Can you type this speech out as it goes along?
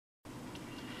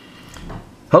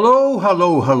Hello,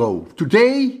 hello, hello.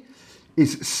 Today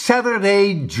is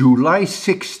Saturday, July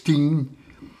 16,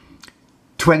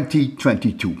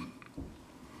 2022.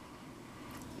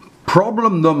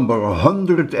 Problem number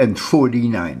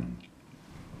 149.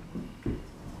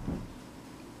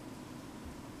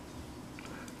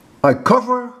 I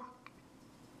cover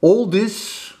all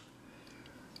this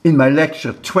in my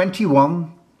lecture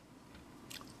 21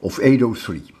 of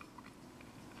 803.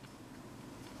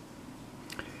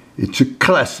 It's a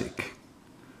classic.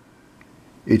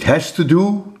 It has to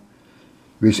do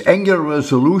with angular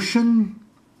resolution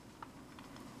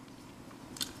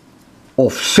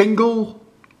of single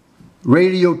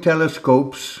radio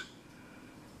telescopes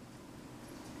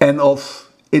and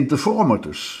of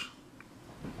interferometers.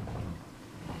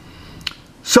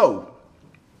 So,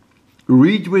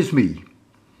 read with me.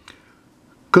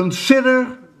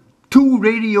 Consider two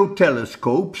radio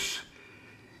telescopes,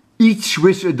 each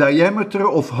with a diameter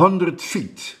of 100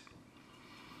 feet.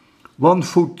 1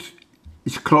 foot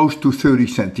is close to 30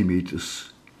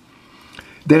 centimeters.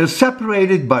 They are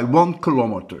separated by 1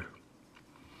 kilometer.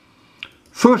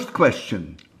 First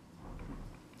question.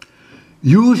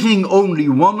 Using only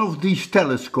one of these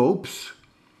telescopes,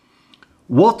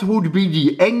 what would be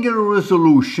the angular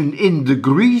resolution in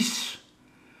degrees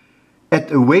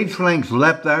at a wavelength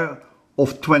lambda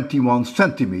of 21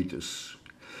 centimeters?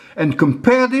 And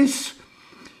compare this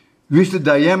with the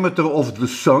diameter of the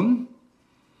Sun,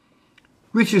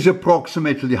 which is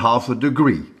approximately half a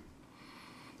degree.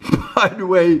 By the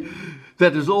way,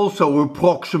 that is also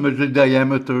approximately the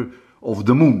diameter of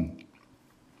the Moon.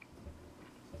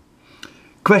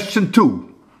 Question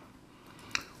 2.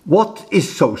 What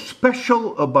is so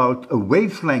special about a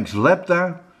wavelength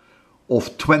lambda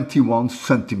of 21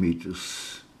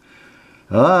 centimeters?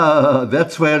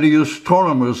 That's where the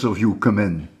astronomers of you come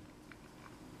in.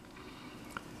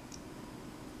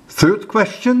 Third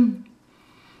question.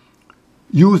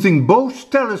 Using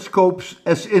both telescopes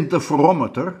as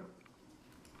interferometer,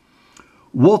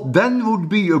 what then would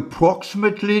be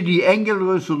approximately the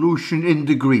angular resolution in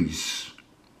degrees?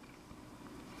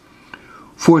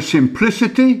 For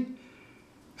simplicity,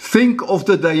 think of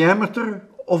the diameter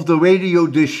of the radio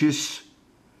dishes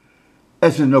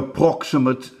as an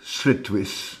approximate slit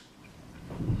width.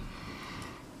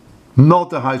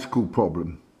 Not a high school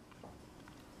problem,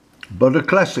 but a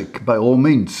classic by all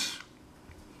means.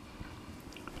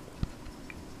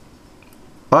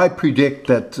 I predict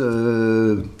that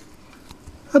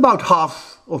about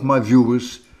half of my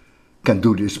viewers can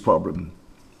do this problem.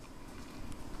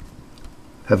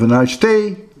 Have a nice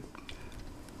day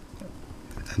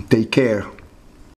and take care.